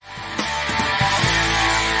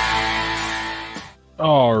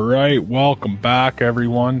All right, welcome back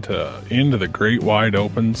everyone to Into the Great Wide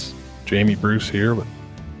Opens. Jamie Bruce here with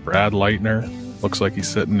Brad Leitner. Looks like he's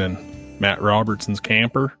sitting in Matt Robertson's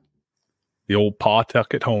camper. The old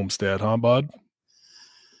Pawtucket homestead, huh, bud?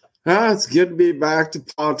 It's good to be back to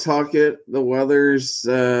Pawtucket. The weather's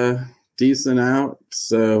decent out,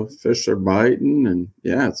 so fish are biting, and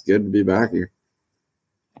yeah, it's good to be back here.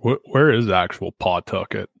 Where is actual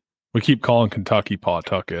Pawtucket? We keep calling Kentucky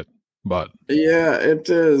Pawtucket, but yeah, it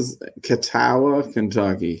is Catawba,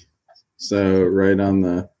 Kentucky. So right on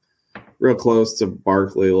the real close to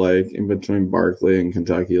Barkley Lake, in between Barkley and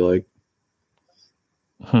Kentucky Lake.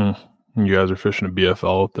 You guys are fishing a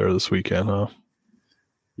BFL out there this weekend, huh?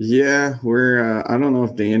 Yeah, we're I don't know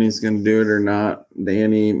if Danny's going to do it or not.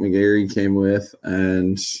 Danny McGarry came with,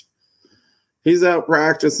 and he's out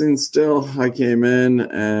practicing still. I came in,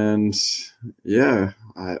 and yeah,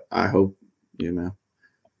 I hope,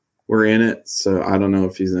 we're in it. So I don't know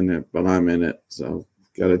if he's in it, but I'm in it. So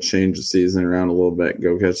got to change the season around a little bit,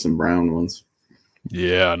 go catch some brown ones.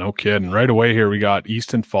 Yeah, no kidding. Right away here, we got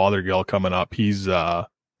Easton Forthergill coming up. He's a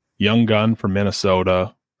young gun from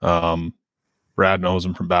Minnesota. Brad knows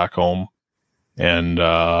him from back home. And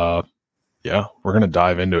yeah, we're going to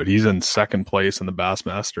dive into it. He's in second place in the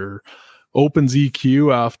Bassmaster Opens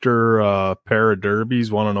EQ after a pair of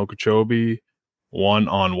derbies, one on Okeechobee, one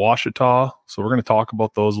on Washita. So we're going to talk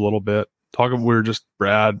about those a little bit. We're just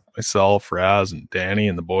Brad, myself, Raz, and Danny,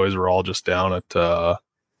 and the boys were all just down at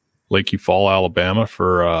Lake Eufaula, Alabama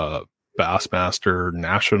for a Bassmaster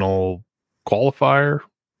National Qualifier,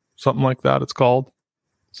 something like that it's called.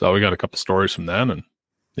 So we got a couple stories from then, and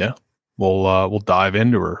yeah, we'll dive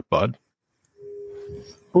into her, bud.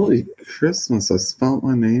 Holy Christmas, I spelled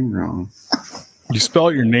my name wrong. You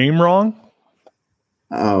spelled your name wrong?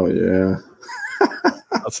 Oh, yeah.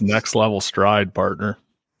 That's next level stride, partner.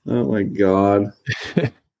 Oh, my God.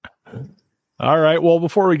 All right. Well,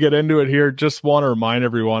 before we get into it here, just want to remind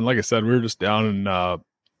everyone, like I said, we were just down in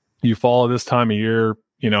Eufaula this time of year.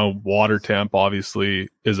 Water temp obviously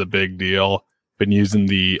is a big deal. Been using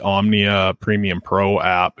the Omnia Premium Pro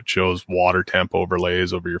app. It shows water temp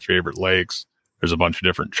overlays over your favorite lakes. There's a bunch of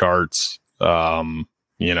different charts, wind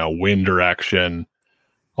direction,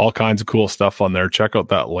 all kinds of cool stuff on there. Check out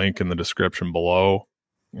that link in the description below.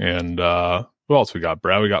 And who else we got,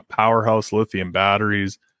 Brad? We got Powerhouse lithium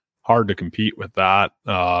batteries. Hard to compete with that.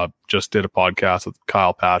 Just did a podcast with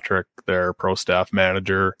Kyle Patrick, their pro staff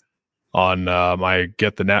manager, on my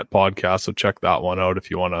Get the Net podcast. So check that one out if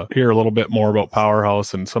you want to hear a little bit more about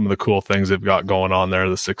Powerhouse and some of the cool things they've got going on there.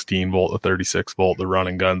 The 16 volt, the 36 volt, the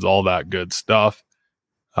running guns, all that good stuff.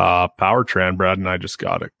 Powertran, Brad and I just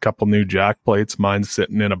got a couple new jack plates. Mine's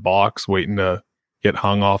sitting in a box waiting to get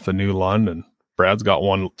hung off the new Lund, and Brad's got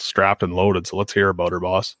one strapped and loaded. So let's hear about her,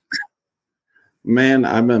 boss. Man,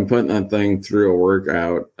 I've been putting that thing through a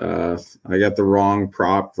workout. I got the wrong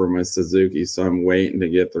prop for my Suzuki, so I'm waiting to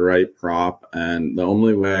get the right prop. And the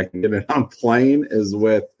only way I can get it on plane is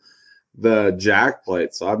with the jack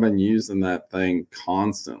plate. So I've been using that thing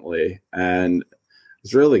constantly. And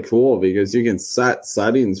it's really cool because you can set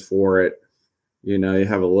settings for it. You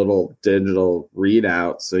have a little digital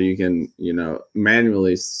readout, so you can,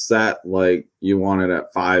 manually set like you want it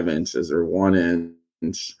at 5 inches or 1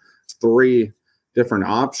 inch, 3 different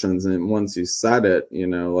options. And once you set it,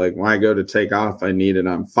 like when I go to take off, I need it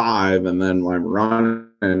on 5, and then when I'm running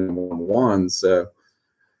on 1. So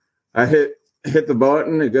I hit the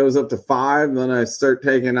button, it goes up to 5, then I start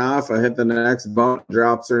taking off. I hit the next button,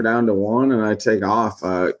 drops her down to 1, and I take off.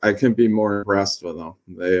 I couldn't be more impressed with them.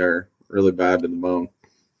 They are really bad to the bone.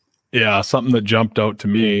 Yeah, something that jumped out to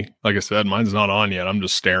me, like I said, mine's not on yet. I'm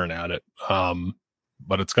just staring at it.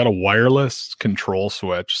 But it's got a wireless control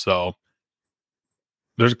switch. So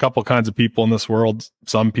there's a couple kinds of people in this world.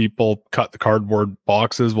 Some people cut the cardboard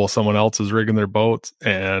boxes while someone else is rigging their boats,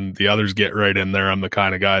 and the others get right in there. I'm the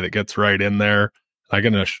kind of guy that gets right in there. I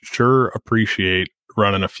can sure appreciate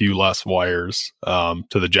running a few less wires to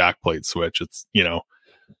the jack plate switch. It's,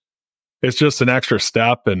 it's just an extra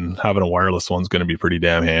step, and having a wireless one's going to be pretty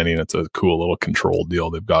damn handy. And it's a cool little control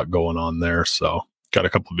deal they've got going on there. So got a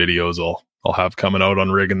couple videos I'll have coming out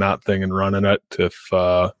on rigging that thing and running it. If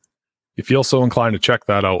you feel so inclined to check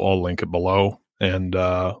that out, I'll link it below. And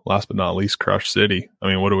last but not least, Crush City. I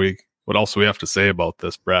mean, what else do we have to say about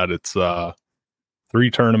this, Brad? It's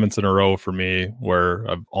 3 tournaments in a row for me where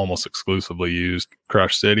I've almost exclusively used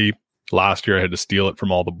Crush City. Last year I had to steal it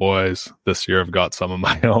from all the boys. This year I've got some of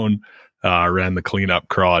my own. I ran the cleanup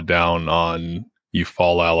craw down on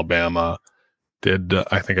Eufaula, Alabama.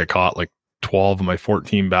 I think I caught like 12 of my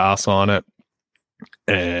 14 bass on it.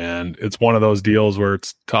 And it's one of those deals where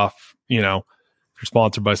it's tough, you're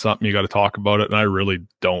sponsored by something, you got to talk about it. And I really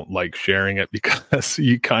don't like sharing it because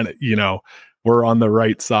you kind of, we're on the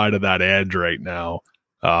right side of that edge right now.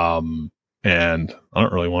 And I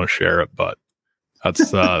don't really want to share it, but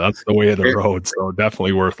that's the way of the road. So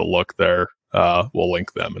definitely worth a look there. We'll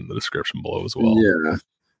link them in the description below as well. Yeah.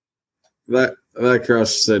 That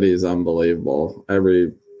Crush City is unbelievable.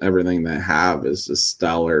 Everything they have is just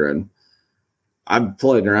stellar. And I've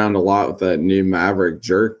played around a lot with that new Maverick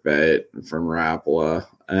jerkbait from Rapala,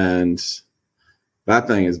 and that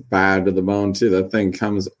thing is bad to the bone too. That thing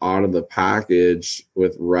comes out of the package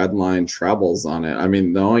with red line trebles on it. I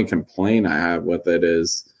mean, the only complaint I have with it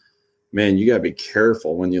is, man, you got to be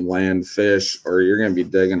careful when you land fish or you're going to be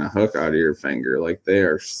digging a hook out of your finger. Like, they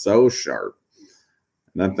are so sharp.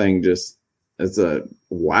 And that thing it's a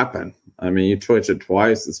weapon. I mean, you twitch it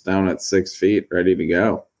twice, it's down at 6 feet, ready to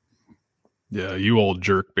go. Yeah, you old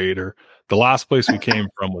jerk baiter. The last place we came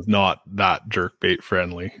from was not that jerk bait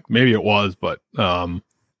friendly. Maybe it was, but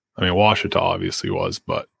Washita obviously was,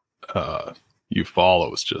 but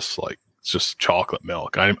Eufaula was just like, it's just chocolate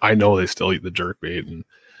milk. I know they still eat the jerk bait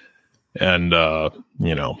and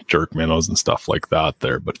jerk minnows and stuff like that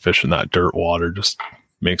there, but fishing that dirt water just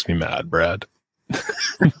makes me mad, Brad.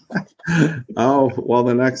 Oh, well,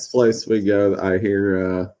 the next place we go, I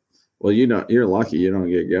hear you're lucky you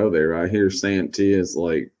don't go there. I hear Santee is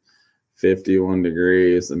like 51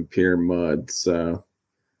 degrees and pure mud, so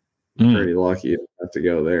pretty lucky you don't have to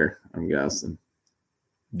go there, I'm guessing.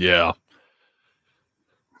 Yeah.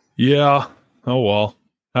 Oh well,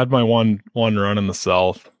 had my one run in the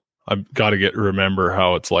south. I've got to remember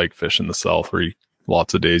how it's like fishing the south, where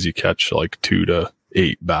lots of days you catch like 2 to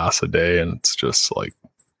 8 bass a day, and it's just like,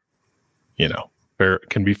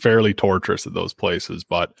 can be fairly torturous at those places.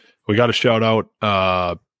 But we got to shout out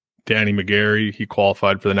Danny McGarry. He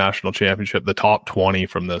qualified for the national championship. The top 20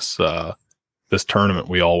 from this tournament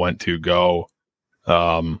we all went to go.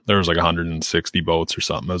 There was like 160 boats or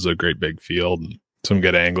something. It was a great big field and some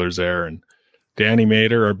good anglers there. And Danny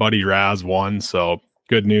made her. Our buddy Raz won. So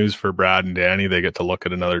good news for Brad and Danny. They get to look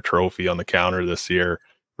at another trophy on the counter this year.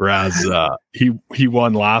 Raz, he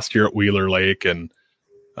won last year at Wheeler Lake, and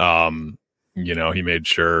he made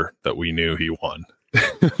sure that we knew he won.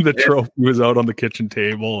 The trophy was out on the kitchen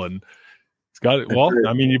table, and it's got it. Well,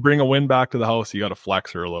 I mean, you bring a win back to the house, you got to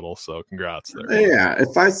flex her a little. So congrats there. Yeah,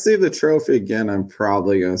 if I see the trophy again, I'm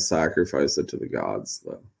probably going to sacrifice it to the gods,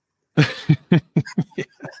 though.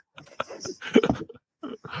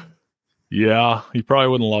 Yeah, he probably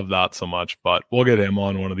wouldn't love that so much, but we'll get him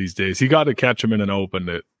on one of these days. He got to catch him in an open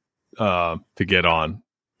to get on.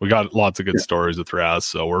 We got lots of good stories with Raz,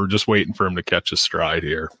 so we're just waiting for him to catch his stride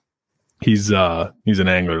here. He's an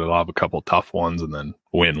angler that'll have a couple tough ones and then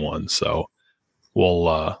win one. So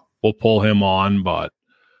we'll pull him on. But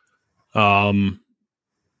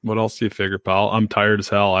what else do you figure, pal? I'm tired as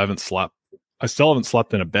hell. I still haven't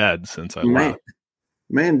slept in a bed since I left.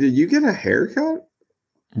 Man, did you get a haircut?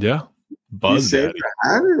 Yeah. Buzz Daddy. You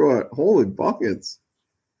hat or what? Holy buckets.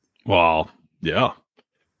 Well, yeah.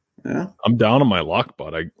 Yeah. I'm down on my luck,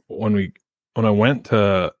 but when I went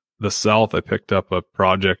to the south, I picked up a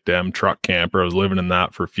Project M truck camper. I was living in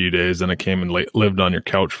that for a few days, and I came and lived on your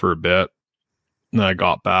couch for a bit. And I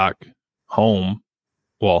got back home.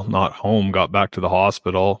 Well, not home, got back to the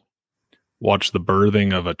hospital, watched the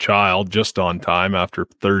birthing of a child just on time after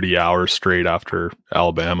 30 hours straight after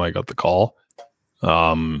Alabama. I got the call.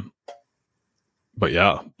 But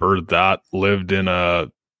yeah, birthed that, lived in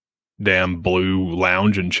a damn blue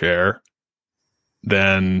lounging chair.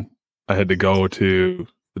 Then I had to go to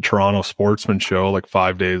the Toronto Sportsman Show like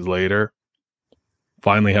 5 days later.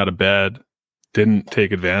 Finally had a bed. Didn't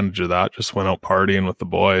take advantage of that. Just went out partying with the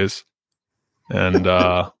boys. And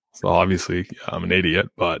so obviously I'm an idiot,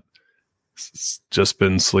 but it's just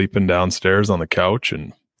been sleeping downstairs on the couch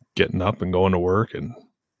and getting up and going to work. And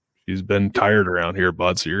she's been tired around here,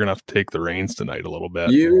 bud. So you're going to have to take the reins tonight a little bit.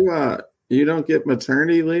 You don't get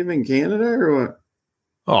maternity leave in Canada or what?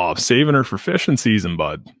 Oh, I'm saving her for fishing season,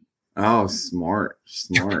 bud. Oh, smart.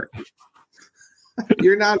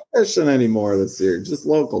 You're not fishing anymore this year. Just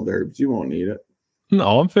local derbs. You won't need it.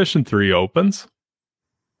 No, I'm fishing 3 opens.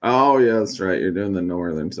 Oh, yeah, that's right. You're doing the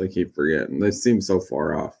northerns. I keep forgetting. They seem so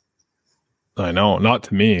far off. I know. Not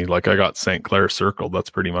to me. Like, I got St. Clair circled. That's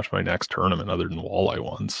pretty much my next tournament other than walleye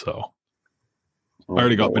ones. So I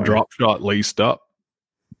already got my drop shot laced up.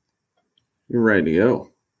 You're ready to go.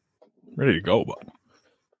 Ready to go, bud.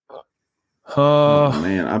 Oh,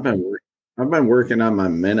 man, I've been working on my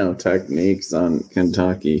minnow techniques on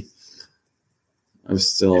Kentucky. I'm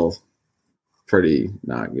still pretty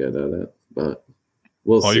not good at it, but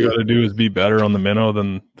we'll see. All you got to do is be better on the minnow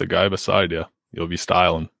than the guy beside you. you'll be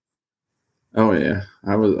styling. Oh yeah,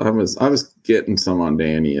 I was getting some on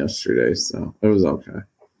Danny yesterday, so it was okay.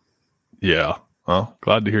 Yeah. Well,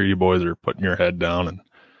 glad to hear you boys are putting your head down and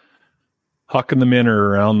hucking the minnow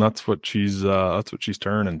around. That's what she's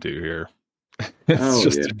turning to here. It's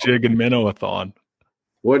just a jig and minnow-a-thon.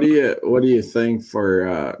 What do you think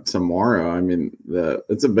for tomorrow? I mean,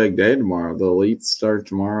 it's a big day tomorrow. The elites start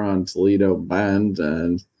tomorrow on Toledo Bend,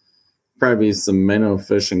 and probably some minnow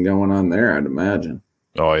fishing going on there, I'd imagine.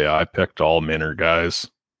 Oh yeah, I picked all minnow guys.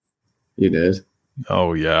 You did?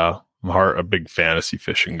 Oh yeah, I'm a big fantasy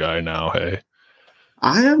fishing guy now. Hey,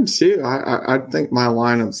 I am too. I think my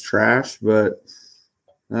lineup's trash, but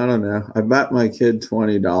I don't know. I bet my kid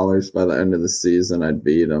 $20 by the end of the season I'd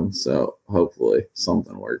beat him. So hopefully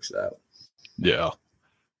something works out. Yeah.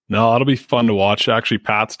 No, it'll be fun to watch. Actually,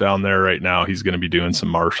 Pat's down there right now. He's going to be doing some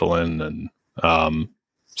marshalling and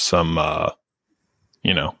some,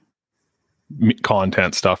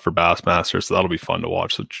 content stuff for Bassmaster. So that'll be fun to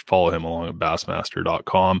watch. So follow him along at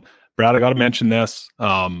bassmaster.com. Brad, I got to mention this.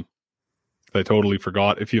 I totally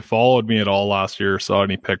forgot. If you followed me at all last year, saw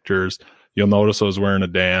any pictures, you'll notice I was wearing a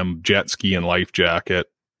damn jet ski and life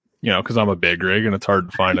jacket, because I'm a big rig and it's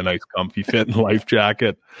hard to find a nice comfy fitting life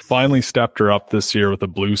jacket. Finally stepped her up this year with a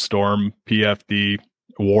Blue Storm PFD.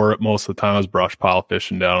 Wore it most of the time. I was brush pile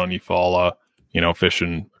fishing down on Eufaula,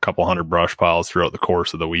 fishing a couple hundred brush piles throughout the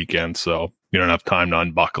course of the weekend. So you don't have time to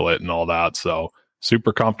unbuckle it and all that. So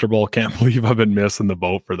super comfortable. Can't believe I've been missing the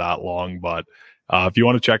boat for that long. But if you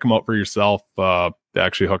want to check them out for yourself, they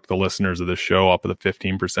actually hooked the listeners of this show up with a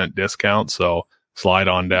 15% discount. So slide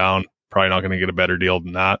on down. Probably not going to get a better deal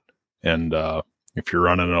than that. And if you're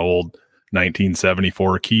running an old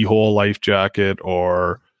 1974 keyhole life jacket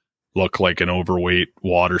or look like an overweight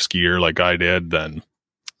water skier like I did, then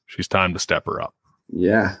she's time to step her up.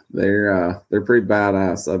 Yeah, they're pretty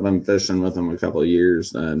badass. I've been fishing with them a couple of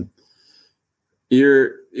years, and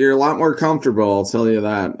you're a lot more comfortable, I'll tell you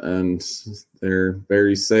that. And they're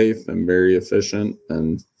very safe and very efficient.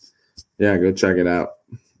 And yeah, go check it out.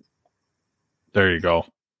 There you go.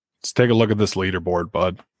 Let's take a look at this leaderboard,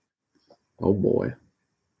 bud. Oh boy.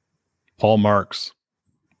 Paul Marks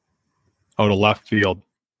out of left field.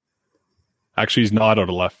 Actually, he's not out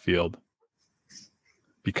of left field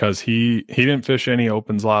because he didn't fish any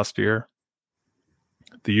opens last year.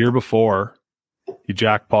 The year before, he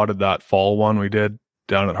jackpotted that fall one we did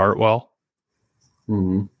down at Hartwell.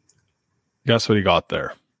 Mm-hmm. Guess what he got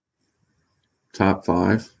there? Top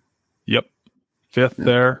 5. Yep. 5th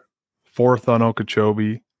there, 4th on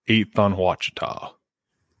Okeechobee, 8th on Ouachita.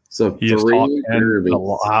 So he is top 10 the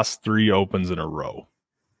last 3 opens in a row.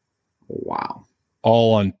 Wow.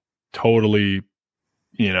 All on totally,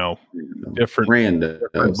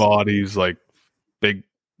 different bodies, like big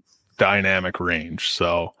dynamic range.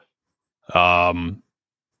 So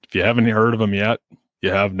if you haven't heard of him yet, you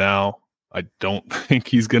have now. I don't think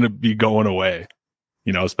he's going to be going away,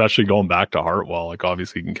 especially going back to Hartwell. Like,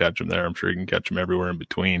 obviously you can catch him there. I'm sure you can catch him everywhere in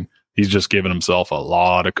between. He's just giving himself a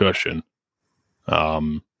lot of cushion.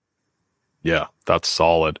 Yeah, that's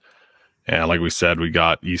solid. And like we said, we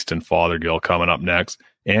got Easton Forthergill coming up next.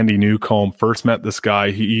 Andy Newcomb, first met this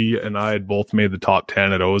guy. He and I had both made the top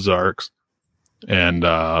 10 at Ozarks. And,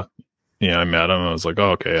 I met him. I was like,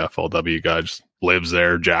 oh, okay, FLW guy just lives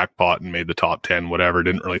there, jackpot, and made the top 10, whatever.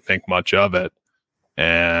 Didn't really think much of it.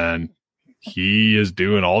 And he is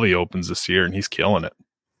doing all the opens this year, and he's killing it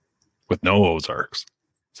with no Ozarks.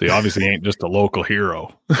 So he obviously ain't just a local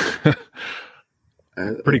hero.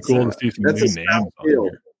 Pretty cool to see some new names on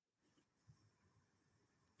here.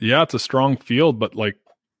 Yeah, it's a strong field, but like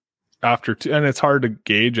after 2, and it's hard to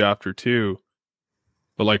gauge after 2.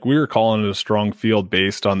 But like we were calling it a strong field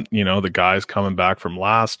based on, the guys coming back from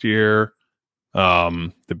last year,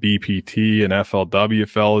 the BPT and FLW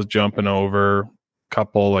fellas jumping over,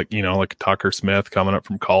 couple like Tucker Smith coming up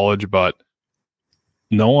from college, but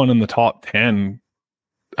no one in the top 10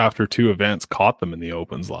 after 2 events caught them in the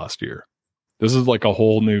opens last year. This is like a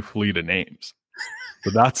whole new fleet of names.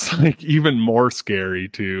 So that's like even more scary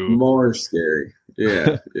More scary.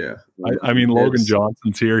 Yeah, yeah. I mean, Logan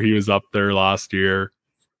Johnson's here. He was up there last year.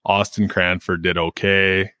 Austin Cranford did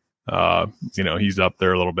okay. He's up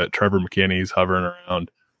there a little bit. Trevor McKinney's hovering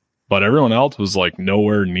around. But everyone else was like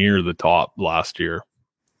nowhere near the top last year.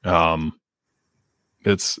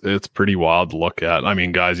 It's pretty wild to look at. I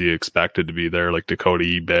mean, guys you expected to be there, like Dakota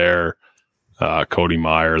Ebert, Cody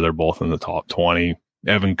Meyer, they're both in the top 20.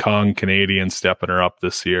 Evan Kung, Canadian, stepping her up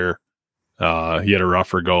this year. He had a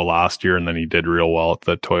rougher go last year, and then he did real well at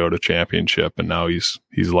the Toyota Championship, and now he's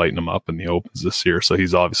lighting them up in the opens this year. So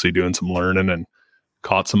he's obviously doing some learning and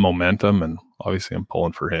caught some momentum, and obviously I'm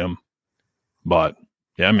pulling for him. But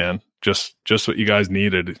yeah, man, just what you guys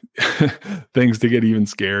needed. Things to get even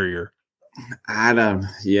scarier.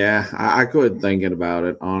 I quit thinking about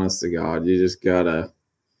it. Honest to God, you just gotta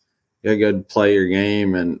play your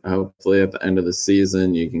game, and hopefully at the end of the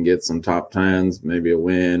season you can get some top tens, maybe a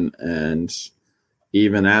win, and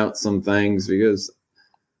even out some things, because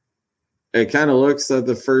it kind of looks at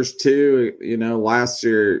the first two. Last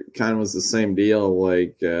year kind of was the same deal.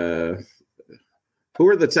 Like, who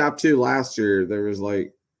were the top two last year? There was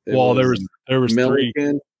there was Milliken.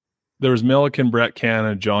 three. There was Milliken, Brett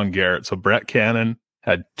Cannon, John Garrett. So Brett Cannon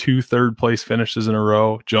had 2 third-place finishes in a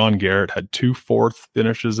row. John Garrett had 2 fourth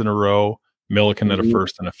finishes in a row. Milliken had a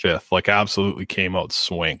first and a fifth. Like, absolutely came out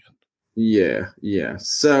swinging. Yeah.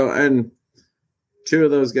 So, and 2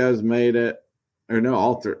 of those guys made it. Or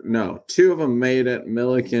no, 2 of them made it.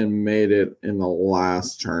 Milliken made it in the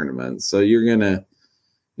last tournament. So you're gonna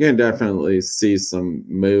definitely see some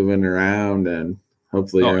moving around, and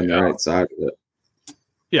hopefully you're on the right side of it.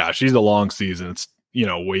 Yeah, she's a long season. It's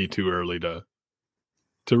way too early to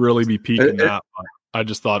really be peaking that. I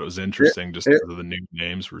just thought it was interesting just because of the new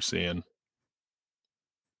names we're seeing.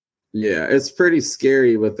 Yeah, it's pretty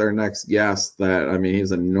scary with our next guest.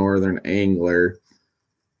 He's a northern angler,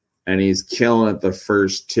 and he's killing it the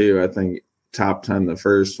first 2. I think top 10 the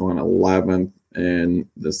first one, 11th, and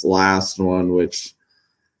this last one, which,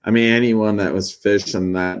 anyone that was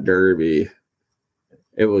fishing that derby,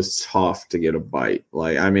 it was tough to get a bite.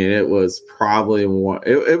 It was probably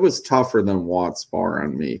it was tougher than Watts Bar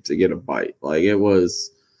on me to get a bite. Like, it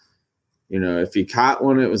was, if you caught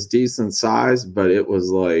one, it was decent size, but it was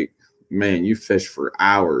like, man, you fish for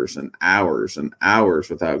hours and hours and hours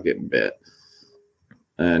without getting bit.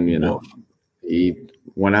 And, he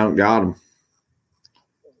went out and got him.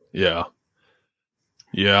 Yeah.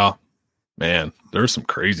 Yeah. Man, there's some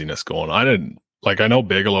craziness going on. I know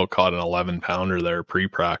Bigelow caught an 11-pounder there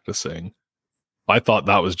pre-practicing. I thought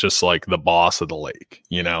that was just like the boss of the lake,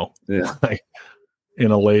 Yeah. Like,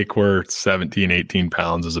 in a lake where 17, 18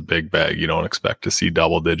 pounds is a big bag, you don't expect to see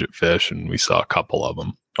double-digit fish, and we saw a couple of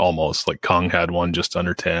them almost. Like, Kung had one just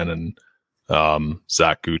under 10, and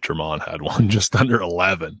Zach Guterman had one just under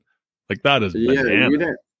 11. Like, that is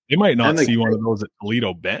bananas. They might not see one of those at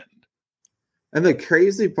Toledo Bend. And the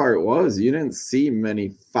crazy part was, you didn't see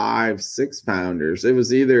many 5-6 pounders. It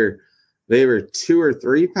was either they were 2 or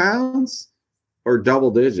 3 pounds or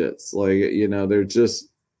double digits. Like,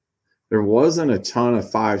 there wasn't a ton of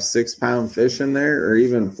 5-6 pound fish in there, or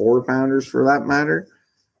even 4 pounders for that matter.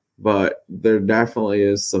 But there definitely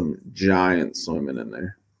is some giant swimming in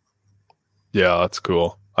there. Yeah, that's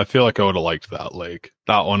cool. I feel like I would have liked that lake.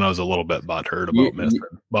 That one I was a little bit butthurt about missing.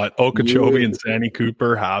 But Okeechobee and Sandy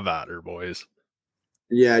Cooper, have at her, boys.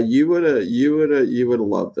 Yeah, you would have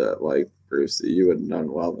loved it, like, Brucey. You would have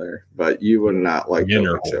done well there, but you would not like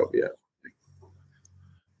Okeechobee yet.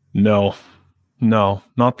 No,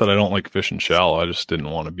 not that I don't like fishing shallow. I just didn't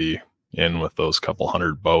want to be in with those couple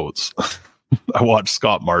hundred boats. I watched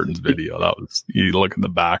Scott Martin's video. That was, you look in the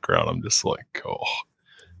background, I'm just like, oh,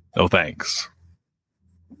 no thanks.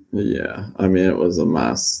 Yeah, it was a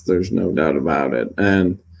mess. There's no doubt about it.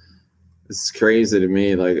 And it's crazy to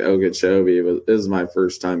me, like, Okeechobee is my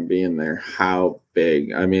first time being there. How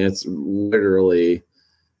big? It's literally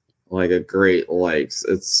like a Great Lakes.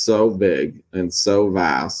 It's so big and so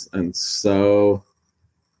vast and so,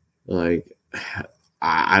 like,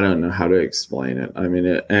 I don't know how to explain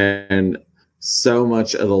it. And so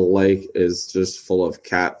much of the lake is just full of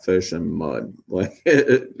catfish and mud. Like,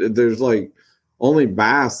 there's like only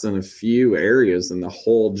bass in a few areas in the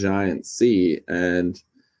whole giant sea, and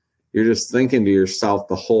you're just thinking to yourself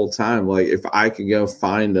the whole time, like, if I could go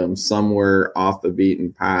find them somewhere off the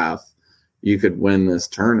beaten path, you could win this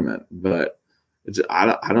tournament. But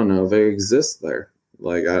I don't know if they exist there.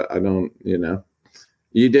 Like, I don't,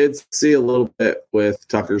 You did see a little bit with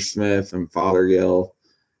Tucker Smith and Forthergill.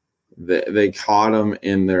 They caught them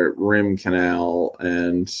in their rim canal,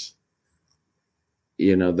 and,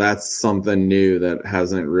 that's something new that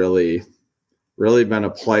hasn't really been a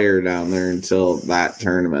player down there until that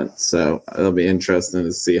tournament. So it'll be interesting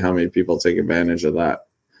to see how many people take advantage of that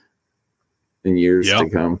in years to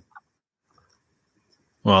come.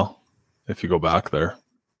 Well, if you go back there.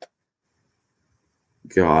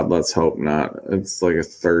 God, let's hope not. It's like a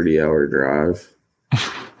 30-hour drive.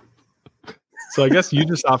 So I guess you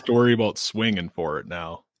just have to worry about swinging for it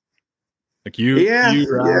now. Like, you and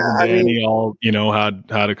Danny all,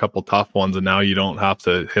 had a couple tough ones, and now you don't have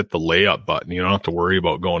to hit the layup button. You don't have to worry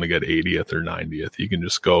about going to get 80th or 90th. You can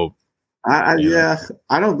just go. I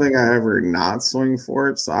don't think I ever not swing for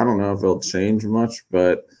it, so I don't know if it'll change much,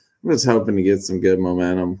 but I'm just hoping to get some good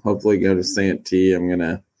momentum. Hopefully go to Santee. I'm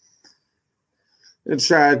gonna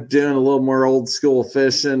try doing a little more old school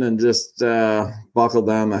fishing and just buckle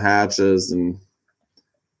down the hatches and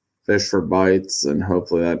fish for bites, and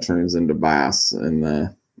hopefully that turns into bass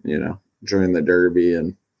and during the Derby.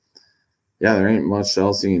 And yeah, there ain't much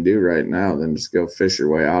else you can do right now than just go fish your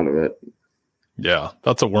way out of it. Yeah,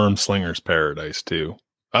 that's a worm slinger's paradise too.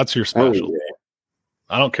 That's your specialty. Oh, yeah.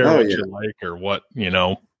 I don't care what you like or what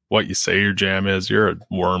you say your jam is. You're a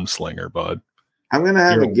worm slinger, bud. I'm gonna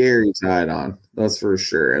have a Gary tied on. That's for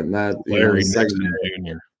sure. And that Larry Nixon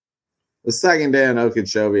Jr. The second day in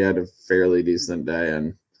Okeechobee, I had a fairly decent day,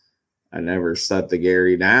 and I never set the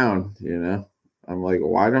Gary down. I'm like,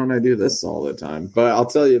 why don't I do this all the time? But I'll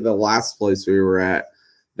tell you, the last place we were at,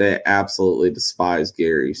 they absolutely despise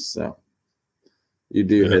Gary. So you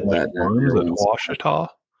do hit that. Worms in Ouachita?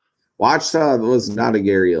 Ouachita was not a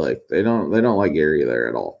Gary lake. They don't like Gary there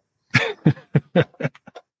at all.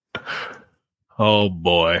 Oh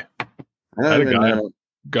boy. I don't even know.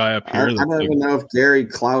 Guy up here. I don't even know if Gary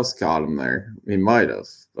Klaus caught him there. He might have,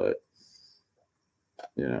 but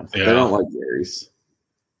they don't like Gary's.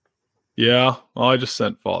 Yeah. Well, I just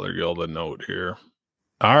sent Forthergill a note here.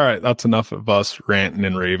 All right, that's enough of us ranting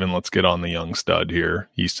and raving. Let's get on the young stud here,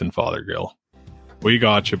 Easton Forthergill. We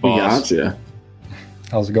got you, boss. We got you.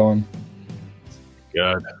 How's it going?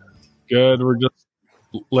 Good. We're just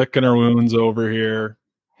licking our wounds over here,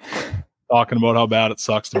 talking about how bad it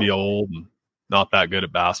sucks to be old and not that good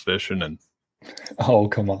at bass fishing. And oh,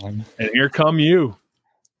 come on! And here come you,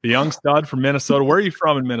 the young stud from Minnesota. Where are you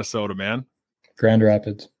from in Minnesota, man? Grand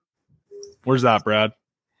Rapids. Where's that, Brad?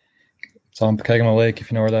 It's on Pokegama Lake, if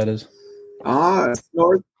you know where that is. It's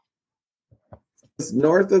north. It's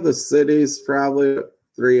north of the city's probably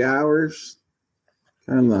 3 hours.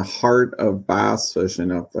 Kind of the heart of bass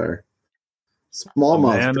fishing up there.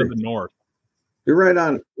 Smallmouth. Man of the north. You're right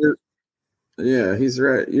on. Yeah, he's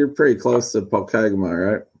right. You're pretty close to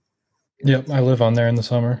Pokegama, right? Yep, I live on there in the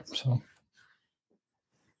summer. So.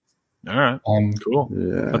 All right. Cool.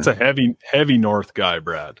 Yeah. That's a heavy north guy,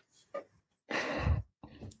 Brad.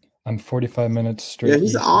 I'm 45 minutes straight. Yeah,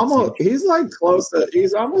 he's almost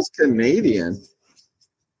Canadian.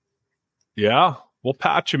 Yeah, we'll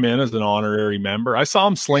patch him in as an honorary member. I saw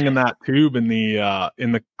him slinging that tube in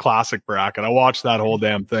the classic bracket. I watched that whole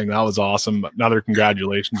damn thing. That was awesome. Another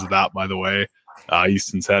congratulations to that, by the way.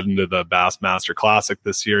 Easton's heading to the Bassmaster Classic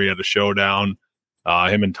this year. He had a showdown,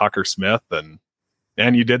 him and Tucker Smith, and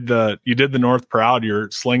you did the North proud.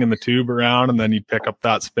 You're slinging the tube around, and then you pick up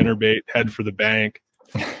that spinnerbait, head for the bank.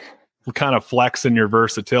 Kind of flexing your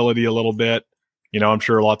versatility a little bit. I'm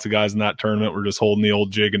sure lots of guys in that tournament were just holding the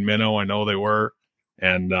old jig and minnow. I know they were.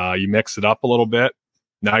 And you mix it up a little bit.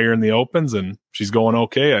 Now you're in the opens, and she's going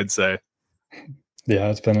okay, I'd say. Yeah,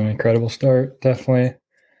 it's been an incredible start. Definitely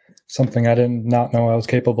something I did not know I was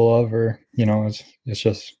capable of, or, it's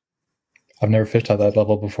just, I've never fished at that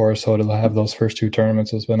level before. So to have those first two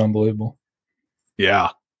tournaments has been unbelievable. Yeah.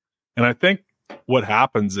 And I think what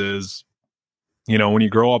happens is, when you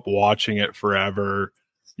grow up watching it forever,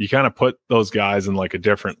 you kind of put those guys in like a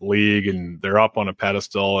different league, and they're up on a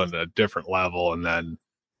pedestal and a different level. And then,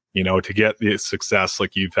 to get the success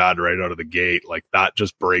like you've had right out of the gate, like that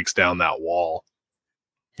just breaks down that wall.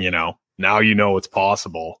 Now it's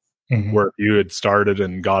possible. Mm-hmm. Where if you had started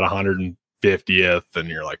and got 150th and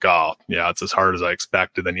you're like, oh yeah, it's as hard as I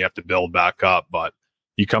expected, then you have to build back up. But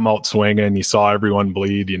you come out swinging, you saw everyone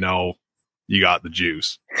bleed, you got the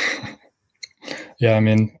juice. Yeah, I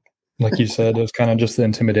mean, like you said, it was kind of just the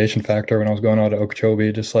intimidation factor when I was going out to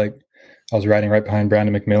Okeechobee. Just like I was riding right behind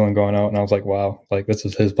Brandon McMillan going out, and I was like, wow, like this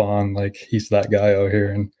is his bond. Like he's that guy out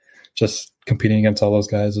here, and just competing against all those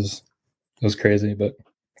guys it was crazy. But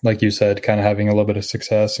like you said, kind of having a little bit of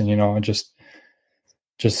success and,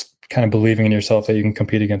 just kind of believing in yourself that you can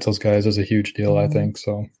compete against those guys is a huge deal, I think.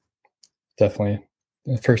 So definitely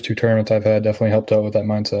the first two tournaments I've had definitely helped out with that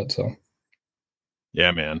mindset. So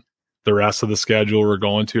yeah, man. The rest of the schedule we're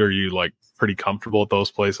going to, are you like pretty comfortable at those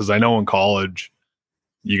places? I know in college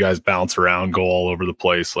you guys bounce around, go all over the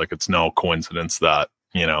place. Like it's no coincidence that,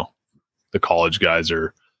 the college guys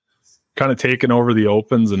are kind of taking over the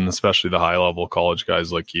opens, and especially the high level college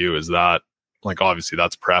guys like you. Is that like, obviously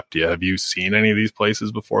that's prepped you. Have you seen any of these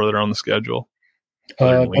places before that are on the schedule?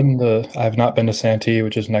 I've not been to Santee,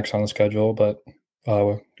 which is next on the schedule, but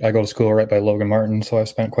I go to school right by Logan Martin. So I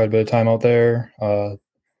spent quite a bit of time out there.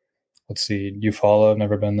 Let's see, Eufaula, I've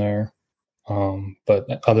never been there.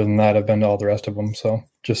 But other than that, I've been to all the rest of them. So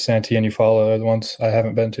just Santee and Eufaula are the ones I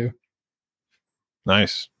haven't been to.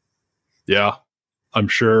 Nice. Yeah. I'm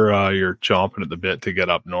sure you're chomping at the bit to get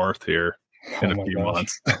up north here. in a few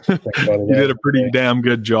months. Think about it, You did a pretty damn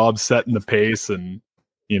good job setting the pace and,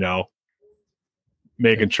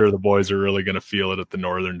 making sure the boys are really going to feel it at the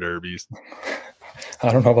Northern Derbies.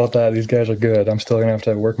 I don't know about that. These guys are good. I'm still going to have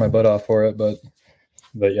to work my butt off for it, but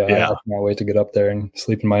yeah. I cannot wait to get up there and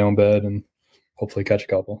sleep in my own bed and hopefully catch a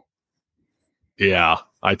couple. Yeah,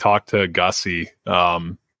 I talked to Gussie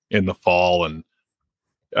in the fall, and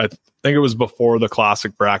I think it was before the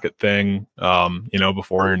classic bracket thing,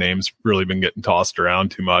 before her name's really been getting tossed around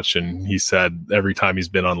too much. And he said every time he's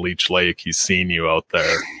been on Leech Lake, he's seen you out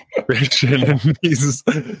there fishing, and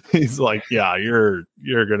he's like, yeah, you're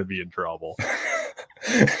going to be in trouble.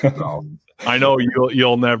 So, I know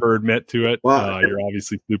you'll never admit to it. Well, you're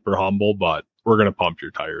obviously super humble, but we're going to pump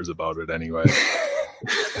your tires about it anyway.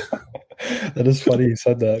 That is funny you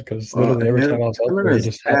said that, because literally every time I was out there, he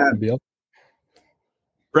just happened to be up.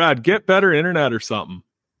 Brad, get better internet or something.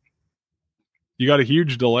 You got a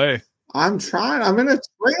huge delay. I'm trying. I'm in a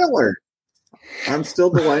trailer. I'm still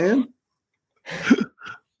delaying.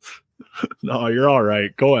 No, you're all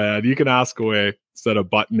right. Go ahead. You can ask away instead of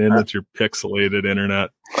butting in with your pixelated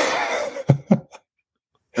internet.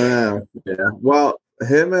 Yeah. Well,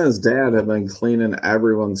 him and his dad have been cleaning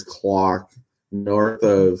everyone's clock north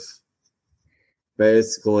of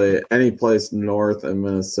basically any place north in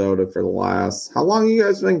Minnesota for the last, how long you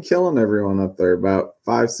guys been killing everyone up there? About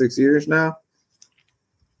 5-6 years now?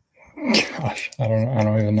 Gosh, I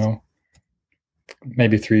don't even know.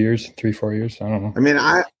 Maybe 3 years, 3-4 years. I don't know. I mean,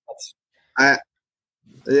 I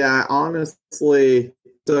honestly,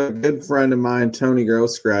 a good friend of mine, Tony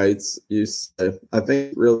Grosskreitz, used to, I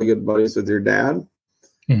think, really good buddies with your dad.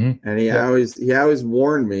 Mm-hmm. And he always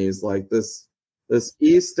warned me. He's like, this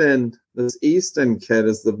Easton kid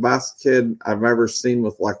is the best kid I've ever seen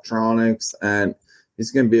with electronics, and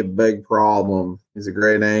he's going to be a big problem. He's a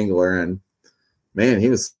great angler, and man, he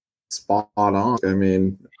was spot on. I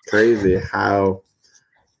mean, crazy how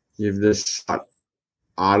you've just shot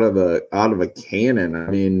out of a cannon. I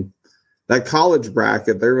mean, that college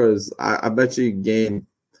bracket, there was, I bet you gained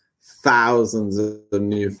thousands of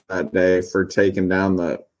new that day for taking down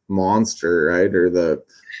the monster, right? Or the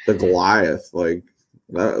Goliath. Like,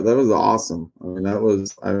 that was awesome. I mean,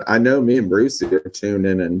 I know me and Brucey are tuned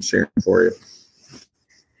in and cheering for you.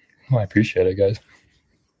 Well, I appreciate it, guys.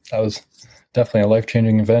 That was definitely a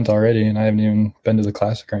life-changing event already, and I haven't even been to the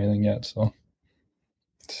Classic or anything yet, so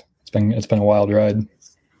it's been a wild ride.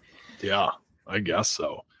 Yeah, I guess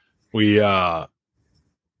so. We had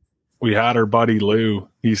our buddy Lou.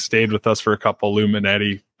 He stayed with us for a couple. Lou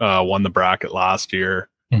Minetti won the bracket last year.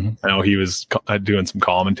 Mm-hmm. I know he was doing some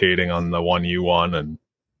commentating on the one you won, and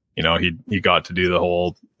he got to do the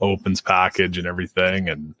whole opens package and everything,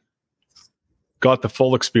 and got the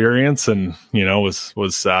full experience. And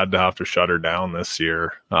was sad to have to shut her down this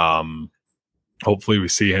year. Hopefully we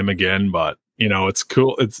see him again, but it's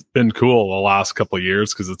cool. It's been cool the last couple of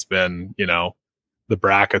years because it's been the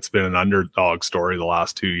bracket's been an underdog story the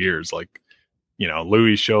last 2 years. Like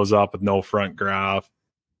Louis shows up with no front graph.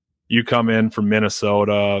 You come in from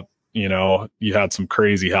Minnesota, you had some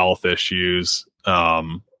crazy health issues.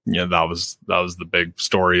 That was the big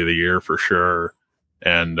story of the year for sure.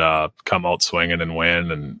 And come out swinging and win.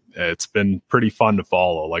 And it's been pretty fun to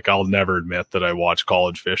follow. Like, I'll never admit that I watch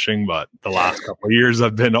college fishing, but the last couple of years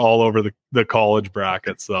I've been all over the college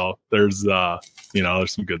bracket. So there's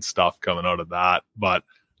some good stuff coming out of that. But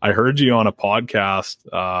I heard you on a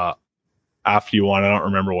podcast after you won. I don't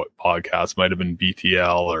remember what podcast. Might have been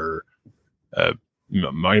BTL or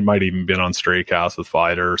might even been on Straycast with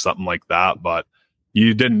Fighter or something like that. But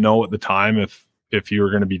you didn't know at the time if you were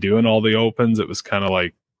going to be doing all the opens. It was kind of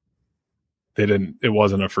like it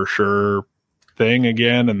wasn't a for sure thing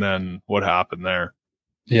again. And then what happened there?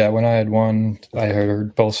 Yeah, when I had won, I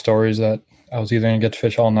heard both stories that I was either going to get to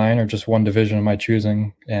fish all 9 or just one division of my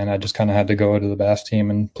choosing. And I just kind of had to go to the bass team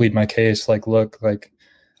and plead my case. Like, look, like,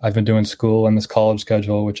 I've been doing school and this college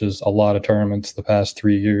schedule, which is a lot of tournaments the past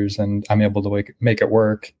 3 years, and I'm able to make it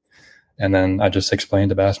work. And then I just explained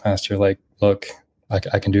to Bassmaster, like, look,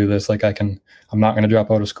 I can do this. Like, I'm not going to drop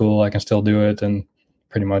out of school. I can still do it. And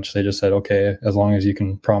pretty much they just said, okay, as long as you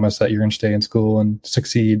can promise that you're going to stay in school and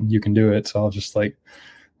succeed, you can do it. So I was just like,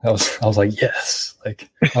 I was like, yes. Like,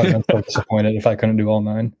 I was so disappointed if I couldn't do all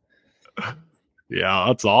 9. Yeah,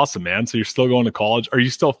 that's awesome, man. So you're still going to college. Are you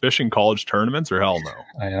still fishing college tournaments or hell no?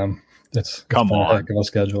 I am. It's a heck of a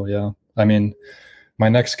schedule, yeah. I mean, my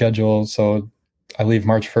next schedule, so I leave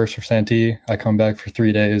March 1st for Santee. I come back for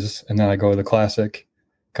 3 days, and then I go to the Classic,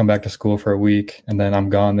 come back to school for a week, and then I'm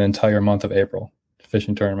gone the entire month of April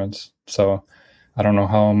fishing tournaments. So I don't know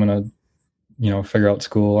how I'm going to figure out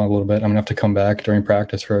school a little bit. I'm gonna have to come back during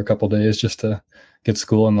practice for a couple of days just to get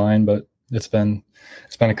school in line, but it's been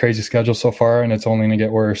a crazy schedule so far, and it's only gonna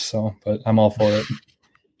get worse. So, but I'm all for it.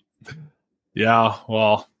 Yeah,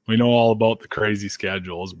 well, we know all about the crazy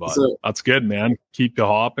schedules, but that's good, man. Keep you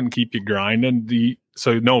hopping, keep you grinding.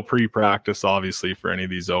 So no pre-practice, obviously, for any of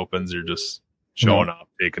these opens. You're just showing up,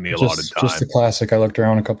 taking the allotted time. Just the classic. I looked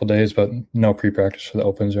around a couple of days, but no pre-practice for the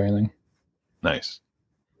opens or anything. Nice.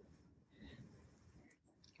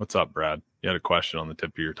 What's up, Brad? You had a question on the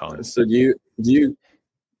tip of your tongue. So do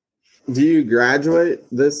you graduate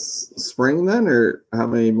this spring then, or how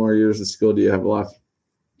many more years of school do you have left?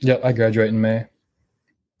 Yeah, I graduate in May.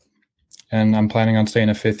 And I'm planning on staying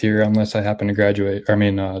a fifth year unless I happen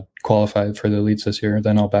to qualify for the elites this year.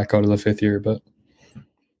 Then I'll back out of the fifth year. But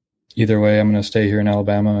either way, I'm going to stay here in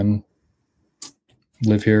Alabama and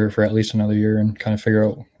live here for at least another year and kind of figure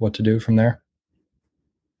out what to do from there.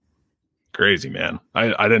 Crazy, man.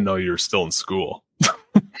 I didn't know you were still in school.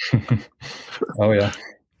 Oh, yeah.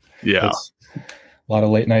 Yeah. It's a lot of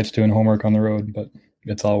late nights doing homework on the road, but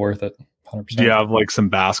it's all worth it. 100%. Do you have like some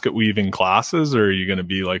basket weaving classes, or are you going to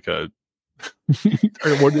be like or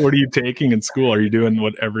what are you taking in school? Are you doing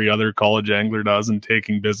what every other college angler does and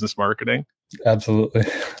taking business marketing? Absolutely.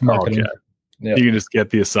 Marketing. Okay. Yeah. You can just get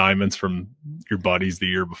the assignments from your buddies the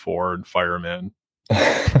year before and fire them in.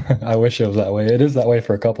 I wish it was that way. It is that way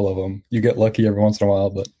for a couple of them. You get lucky every once in a while,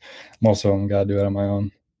 but most of them got to do it on my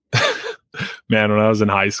own. Man, when I was in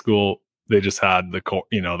high school, they just had the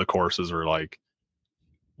courses were like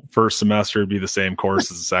first semester would be the same course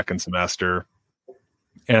as the second semester.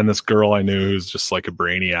 And this girl I knew who's just like a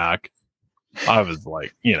brainiac. I was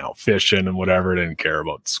like, fishing and whatever. Didn't care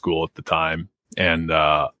about school at the time. And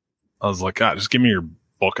I was like, God, just give me your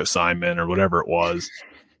book assignment or whatever it was.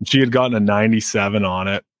 And she had gotten a 97 on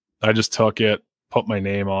it. I just took it, put my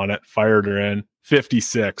name on it, fired her in.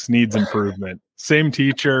 56, needs improvement. Same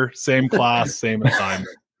teacher, same class, same assignment.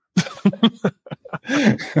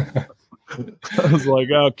 I was like,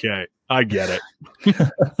 okay, I get it.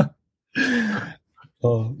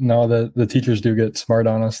 Well, no, the teachers do get smart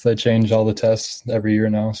on us. They change all the tests every year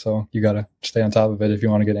now, so you got to stay on top of it if you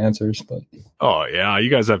want to get answers. But oh yeah, you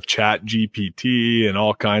guys have Chat GPT and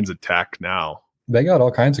all kinds of tech now. They got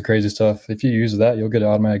all kinds of crazy stuff. If you use that, you'll get an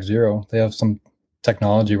automatic 0. They have some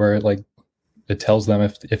technology where it tells them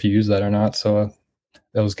if you use that or not. So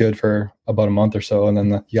that was good for about a month or so, and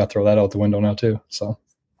then you got to throw that out the window now too. So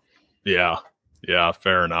yeah,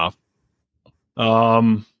 fair enough.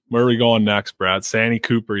 Where are we going next, Brad? Santee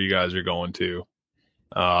Cooper, you guys are going to.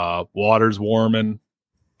 Water's warming,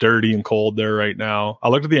 dirty and cold there right now. I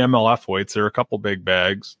looked at the MLF weights. There are a couple big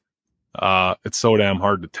bags. It's so damn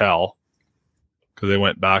hard to tell because they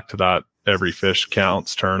went back to that every fish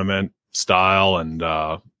counts tournament style, and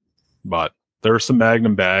but there were some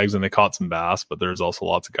Magnum bags and they caught some bass, but there's also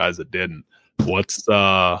lots of guys that didn't. What's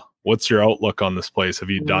your outlook on this place? Have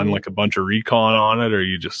you done like a bunch of recon on it, or are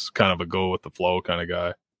you just kind of a go with the flow kind of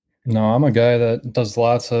guy? No, I'm a guy that does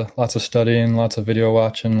lots of studying, lots of video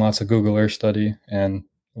watching, lots of Google Earth study, and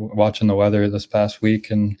watching the weather this past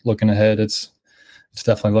week and looking ahead. It's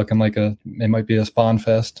definitely looking like it might be a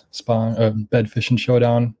bed fishing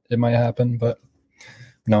showdown. It might happen, but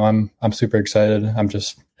no, I'm super excited. I'm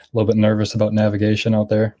just a little bit nervous about navigation out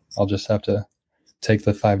there. I'll just have to take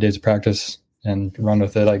the 5 days of practice and run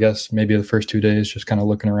with it. I guess maybe the first 2 days, just kind of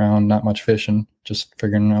looking around, not much fishing, just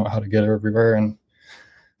figuring out how to get everywhere. And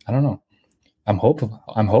I don't know. I'm hoping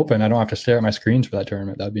I don't have to stare at my screens for that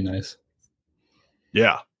tournament. That'd be nice.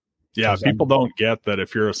 Yeah. People don't get that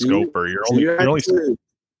if you're a scoper, you're only.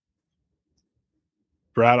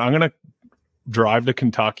 Brad, I'm gonna drive to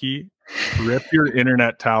Kentucky, rip your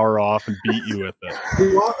internet tower off, and beat you with it.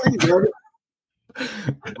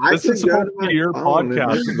 This is supposed to be your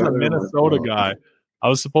podcast. This is a Minnesota guy. I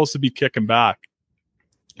was supposed to be kicking back.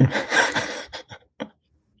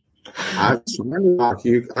 I was trying to talk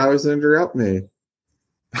you. I was interrupting me.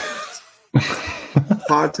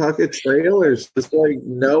 Pawtucket trailers, just like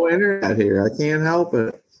no internet here. I can't help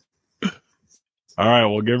it. All right,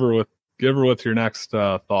 well, give her with your next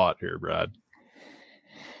thought here, Brad.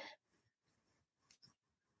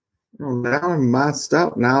 Oh, now I'm messed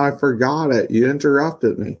up. Now I forgot it. You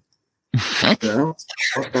interrupted me. What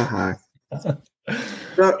the heck?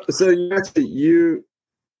 So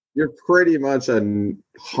you're pretty much a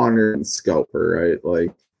hunter and scoper, right?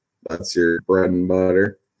 Like that's your bread and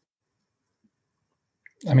butter.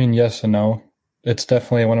 I mean, yes and no. It's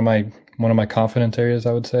definitely one of my confidence areas,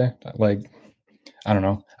 I would say. Like, I don't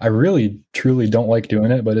know. I really, truly don't like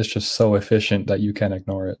doing it, but it's just so efficient that you can't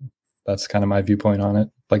ignore it. That's kind of my viewpoint on it.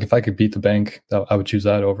 Like, if I could beat the bank, I would choose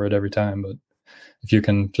that over it every time. But if you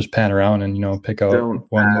can just pan around and, pick out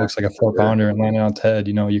one that looks like a 4-pounder and land it on its head,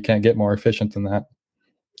 you can't get more efficient than that.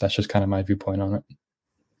 That's just kind of my viewpoint on it.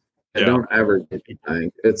 I don't ever get the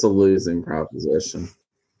bank. It's a losing proposition.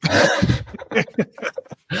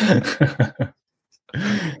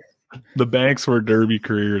 The banks where derby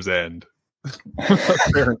careers end.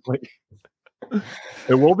 Apparently.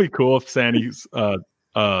 It will be cool if Sandy's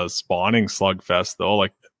spawning slugfest though.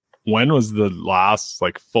 Like, when was the last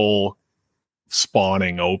full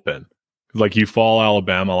spawning open? Like, Fall,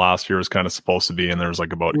 Alabama last year was kind of supposed to be, and there was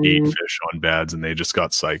about 8 fish on beds, and they just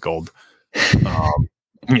got cycled. And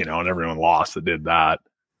everyone lost that did that.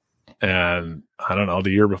 And I don't know,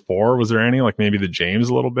 the year before, was there any, maybe the James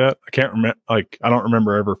a little bit? I can't remember. I don't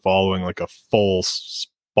remember ever following a full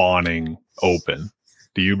spawning open.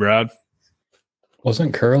 Do you, Brad?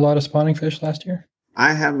 Wasn't Kerr a lot of spawning fish last year?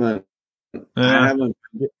 I haven't. No.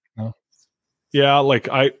 Yeah,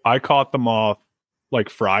 I caught them off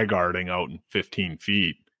fry guarding out in 15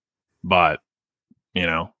 feet, but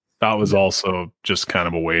that was also just kind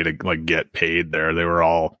of a way to get paid there. They were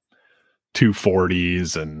all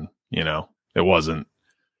 240s, and it wasn't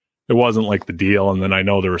the deal. And then I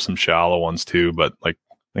know there were some shallow ones too, but I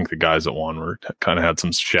think the guys that won were kind of had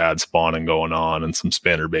some shad spawning going on and some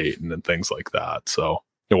spinner baiting and things like that. So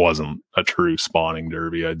it wasn't a true spawning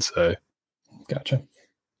derby, I'd say. Gotcha.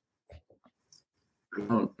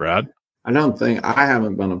 Brad? I don't think I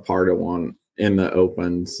haven't been a part of one in the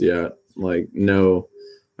opens yet. No.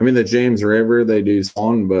 I mean, the James River, they do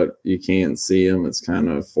spawn, but you can't see them. It's kind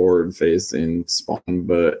of forward-facing spawn,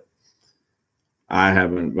 but I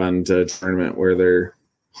haven't been to a tournament where they're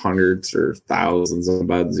hundreds or thousands of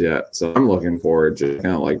beds yet. So I'm looking forward to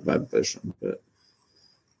kind of like bed fishing. But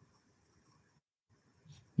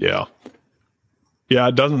yeah,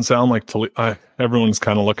 it doesn't sound like Toledo. Everyone's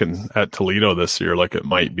kind of looking at Toledo this year like it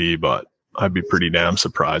might be, but I'd be pretty damn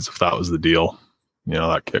surprised if that was the deal.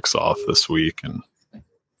 That kicks off this week, and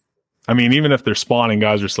I mean, even if they're spawning,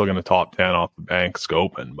 guys are still going to top 10 off the bank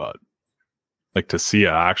scoping, but to see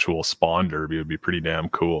an actual spawn derby would be pretty damn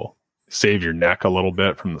cool. Save your neck a little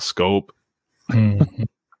bit from the scope. Mm-hmm.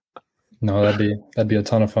 No, that'd be a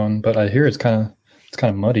ton of fun. But I hear it's kind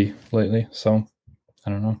of muddy lately, so I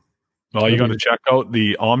don't know. Well, you got to check out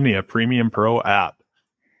the Omnia Premium Pro app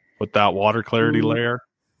with that water clarity layer.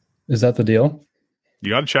 Is that the deal? You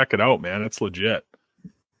got to check it out, man. It's legit.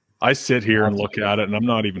 I sit here and look at it, and I'm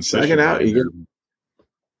not even check it out.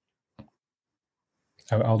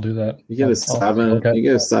 I'll do that. You get a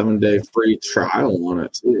 7-day free trial on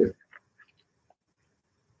it too.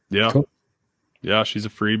 Yeah, cool. Yeah, she's a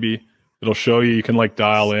freebie. It'll show you. You can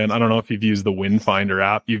dial in. I don't know if you've used the Wind Finder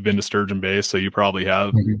app. You've been to Sturgeon Bay, so you probably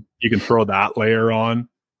have. Mm-hmm. You can throw that layer on.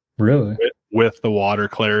 Really? With the water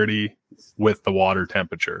clarity, with the water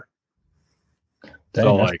temperature. Dang,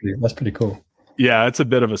 so that's pretty cool. Yeah, it's a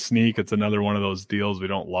bit of a sneak. It's another one of those deals we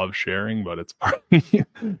don't love sharing, but it's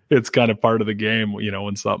it's kind of part of the game.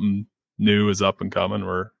 When something new is up and coming,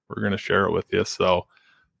 we're going to share it with you. So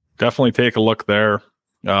definitely take a look there.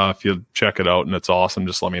 If you check it out and it's awesome,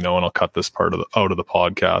 just let me know and I'll cut this part out of the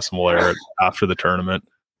podcast and we'll air it after the tournament.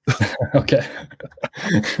 Okay.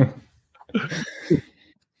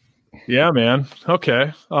 Yeah, man.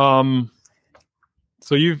 Okay. So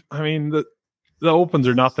the opens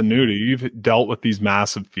are nothing new to you. You've dealt with these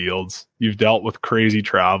massive fields. You've dealt with crazy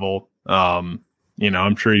travel. I'm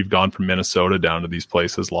sure you've gone from Minnesota down to these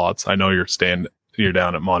places lots. I know you're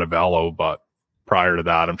down at Montevallo, but prior to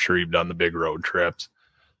that, I'm sure you've done the big road trips.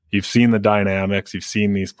 You've seen the dynamics. You've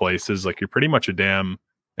seen these places. You're pretty much and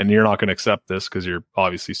you're not going to accept this because you're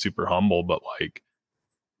obviously super humble, but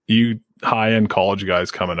you high-end college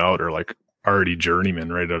guys coming out are already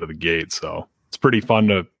journeymen right out of the gate. So it's pretty fun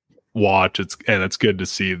to watch. It's good to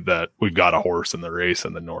see that we've got a horse in the race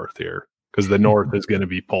in the north here, because the north is going to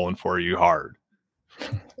be pulling for you hard.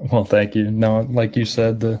 Well, thank you. No, like you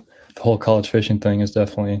said, the whole college fishing thing is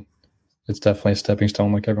definitely a stepping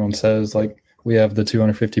stone. Like everyone says, we have the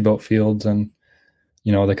 250 boat fields, and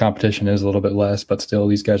the competition is a little bit less, but still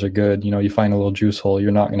these guys are good. You find a little juice hole,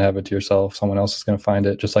 you're not going to have it to yourself. Someone else is going to find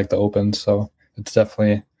it, just like the opens. So it's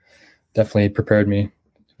definitely prepared me.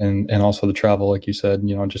 And also the travel, like you said,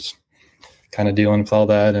 just kind of dealing with all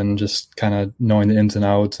that and just kind of knowing the ins and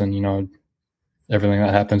outs and, everything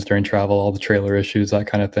that happens during travel, all the trailer issues, that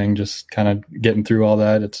kind of thing, just kind of getting through all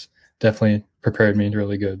that. It's definitely prepared me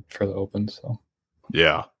really good for the Opens. So,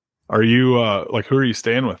 yeah. Are you who are you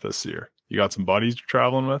staying with this year? You got some buddies you're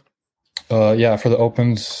traveling with? Yeah, for the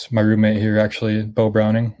Opens, my roommate here, actually, Bo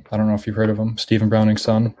Browning. I don't know if you've heard of him. Stephen Browning's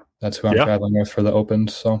son. That's who I'm traveling with for the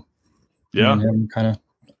Opens. So, yeah,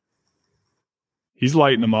 He's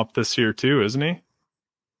lighting them up this year too, isn't he?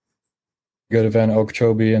 Good event at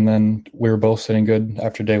Okeechobee, and then we were both sitting good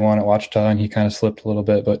after day one at Ouachita, and he kind of slipped a little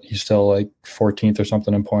bit, but he's still like 14th or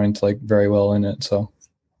something in points, like very well in it. So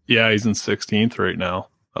yeah, he's in 16th right now.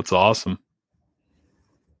 That's awesome.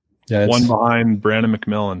 Yeah, one behind Brandon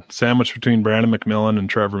McMillan, sandwich between Brandon McMillan and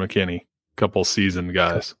Trevor McKinney, couple seasoned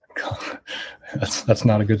guys. That's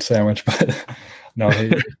not a good sandwich, but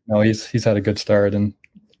he's had a good start, and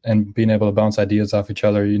being able to bounce ideas off each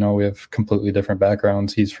other. You know, we have completely different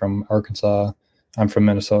backgrounds. He's from Arkansas, I'm from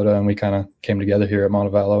Minnesota, and we kind of came together here at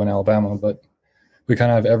Montevallo in Alabama, but we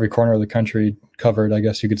kind of have every corner of the country covered, I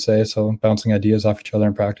guess you could say. So bouncing ideas off each other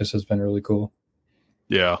in practice has been really cool.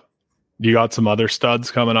 Yeah. You got some other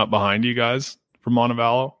studs coming up behind you guys from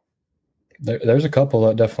Montevallo? There's a couple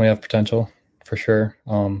that definitely have potential for sure.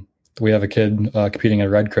 We have a kid competing at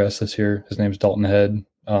Red Crest this year. His name's Dalton Head.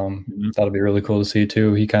 That'll be really cool to see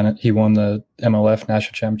too. He won the MLF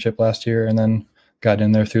National Championship last year and then got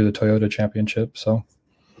in there through the Toyota Championship. So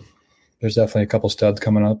there's definitely a couple studs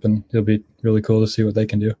coming up, and it'll be really cool to see what they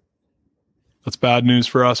can do. That's bad news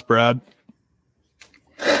for us, Brad.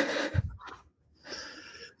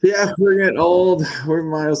 Yeah, we're getting old. We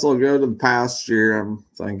might as well go to the pasture, I'm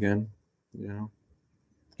thinking. We're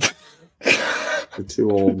too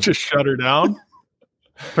old. Just shut her down?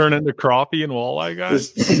 Turn into crappie and walleye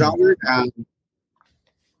guys? Just shut her down.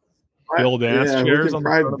 Bill dance chairs we can on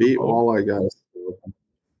probably beat walleye guys.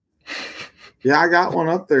 Yeah, I got one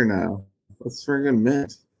up there now. That's friggin'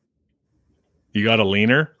 mint. You got a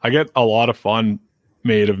leaner? I get a lot of fun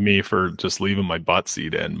made of me for just leaving my butt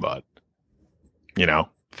seat in, but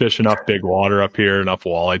fish enough big water up here, enough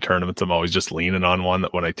walleye tournaments, I'm always just leaning on one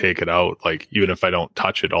that when I take it out, like even if I don't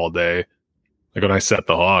touch it all day, like when I set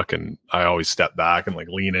the hook, and I always step back and like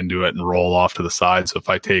lean into it and roll off to the side. So if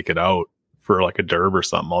I take it out for like a derb or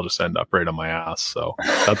something, I'll just end up right on my ass. So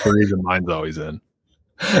that's the reason mine's always in.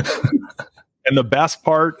 And the best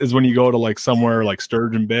part is when you go to like somewhere like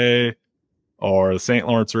Sturgeon Bay or the St.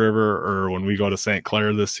 Lawrence River, or when we go to St.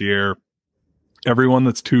 Clair this year, everyone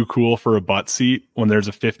that's too cool for a butt seat, when there's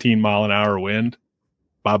a 15-mile-an-hour wind,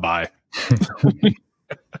 bye-bye.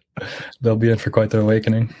 They'll be in for quite the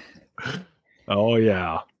awakening. Oh,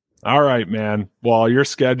 yeah. All right, man. Well, your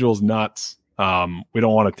schedule's nuts. We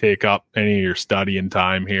don't want to take up any of your studying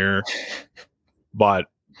time here, but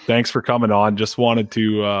thanks for coming on. Just wanted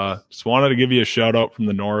to give you a shout out from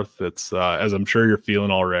the north. It's as I'm sure you're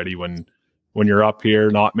feeling already when you're up here,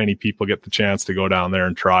 not many people get the chance to go down there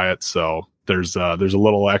and try it. So there's a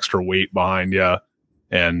little extra weight behind you,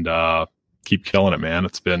 and keep killing it, man.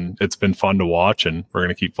 It's been fun to watch, and we're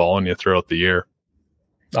going to keep following you throughout the year.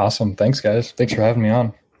 Awesome. Thanks, guys. Thanks for having me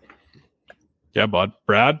on. Yeah, bud.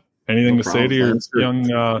 Brad, anything to say to your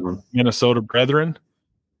young Minnesota brethren?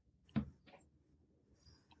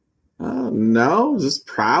 No, just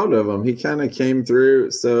proud of him. He kind of came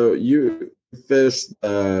through. So you fished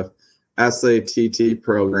the SATT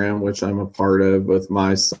program, which I'm a part of with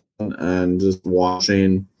my son, and just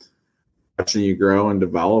watching you grow and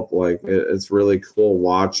develop. Like it's really cool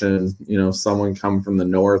watching, someone come from the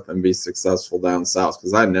north and be successful down south,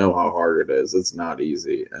 because I know how hard it is. It's not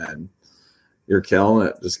easy, and you're killing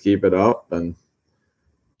it. Just keep it up, and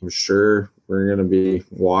I'm sure we're going to be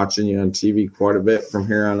watching you on TV quite a bit from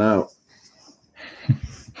here on out.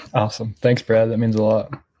 Awesome. Thanks, Brad. That means a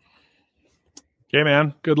lot. Okay,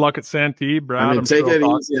 man. Good luck at Santee, Brad. Take it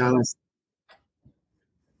easy on us.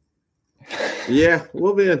 Yeah,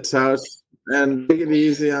 we'll be in touch. And take it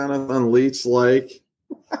easy on us on Leech Lake.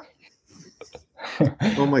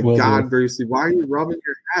 Oh, my God, Brucey. Why are you rubbing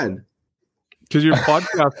your head? Because you're a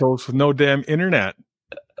podcast host with no damn internet.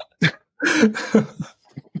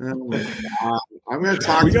 Oh, my God. I'm going to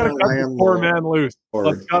talk we to got to cut the poor landlord. man loose.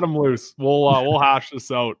 Let's cut him loose. We'll hash this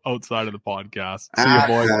out outside of the podcast. See you,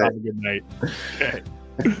 boys. Have a good night. Okay.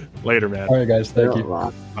 Later, man. All right, guys. Thank you.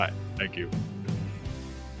 Bye. Thank you.